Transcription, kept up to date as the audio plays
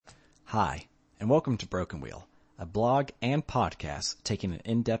Hi, and welcome to Broken Wheel, a blog and podcast taking an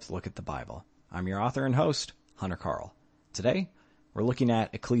in-depth look at the Bible. I'm your author and host, Hunter Carl. Today, we're looking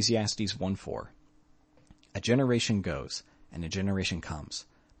at Ecclesiastes 1:4. A generation goes, and a generation comes,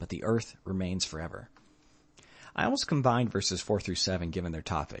 but the earth remains forever. I almost combined verses 4 through 7 given their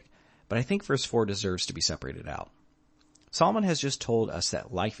topic, but I think verse 4 deserves to be separated out. Solomon has just told us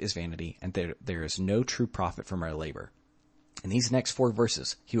that life is vanity and there is no true profit from our labor. In these next 4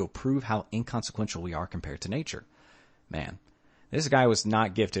 verses, he will prove how inconsequential we are compared to nature. Man, this guy was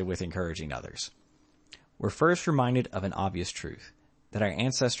not gifted with encouraging others. We're first reminded of an obvious truth, that our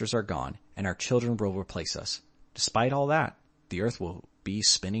ancestors are gone and our children will replace us. Despite all that, the earth will be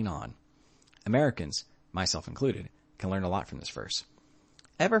spinning on. Americans, myself included, can learn a lot from this verse.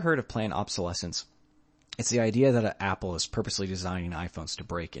 Ever heard of planned obsolescence? It's the idea that Apple is purposely designing iPhones to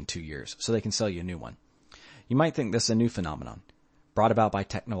break in 2 years so they can sell you a new one. You might think this is a new phenomenon, brought about by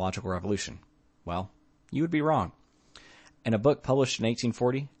technological revolution. Well, you would be wrong. In a book published in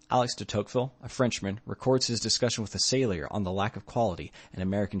 1840, Alex de Tocqueville, a Frenchman, records his discussion with a sailor on the lack of quality in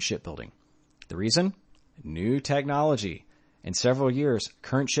American shipbuilding. The reason? New technology. In several years,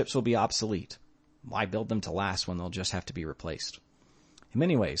 current ships will be obsolete. Why build them to last when they'll just have to be replaced? In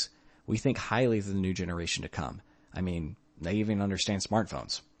many ways, we think highly of the new generation to come. I mean, they even understand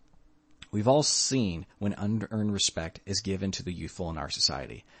smartphones. We've all seen when unearned respect is given to the youthful in our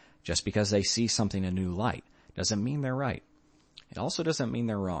society. Just because they see something in a new light doesn't mean they're right. It also doesn't mean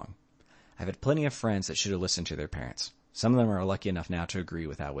they're wrong. I've had plenty of friends that should have listened to their parents. Some of them are lucky enough now to agree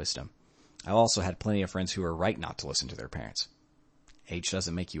with that wisdom. I've also had plenty of friends who are right not to listen to their parents. Age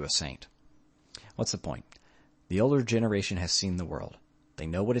doesn't make you a saint. What's the point? The older generation has seen the world. They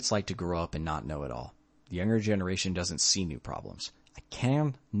know what it's like to grow up and not know it all. The younger generation doesn't see new problems. I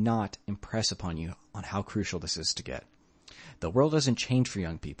cannot impress upon you on how crucial this is to get. The world doesn't change for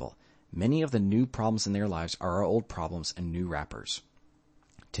young people. Many of the new problems in their lives are our old problems in new wrappers.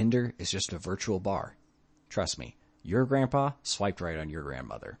 Tinder is just a virtual bar. Trust me, your grandpa swiped right on your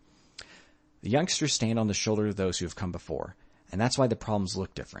grandmother. The youngsters stand on the shoulder of those who have come before, and that's why the problems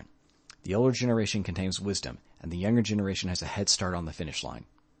look different. The older generation contains wisdom, and the younger generation has a head start on the finish line.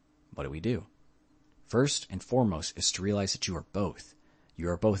 What do? First and foremost is to realize that you are both. You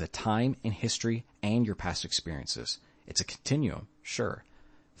are both a time in history and your past experiences. It's a continuum, sure.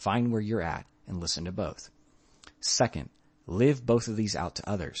 Find where you're at and listen to both. Second, live both of these out to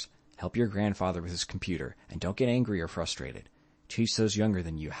others. Help your grandfather with his computer and don't get angry or frustrated. Teach those younger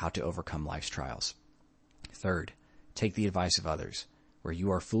than you how to overcome life's trials. Third, take the advice of others. Where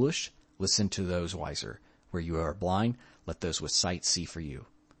you are foolish, listen to those wiser. Where you are blind, let those with sight see for you.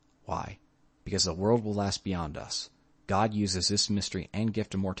 Why? Because the world will last beyond us. God uses this mystery and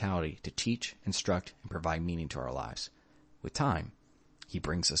gift of mortality to teach, instruct, and provide meaning to our lives. With time, he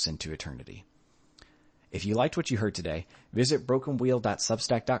brings us into eternity. If you liked what you heard today, visit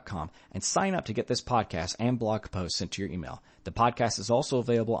brokenwheel.substack.com and sign up to get this podcast and blog post sent to your email. The podcast is also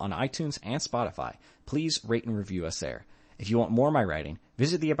available on iTunes and Spotify. Please rate and review us there. If you want more of my writing,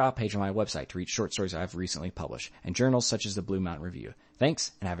 visit the About page on my website to read short stories I've recently published and journals such as the Blue Mountain Review.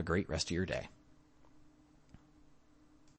 Thanks, and have a great rest of your day.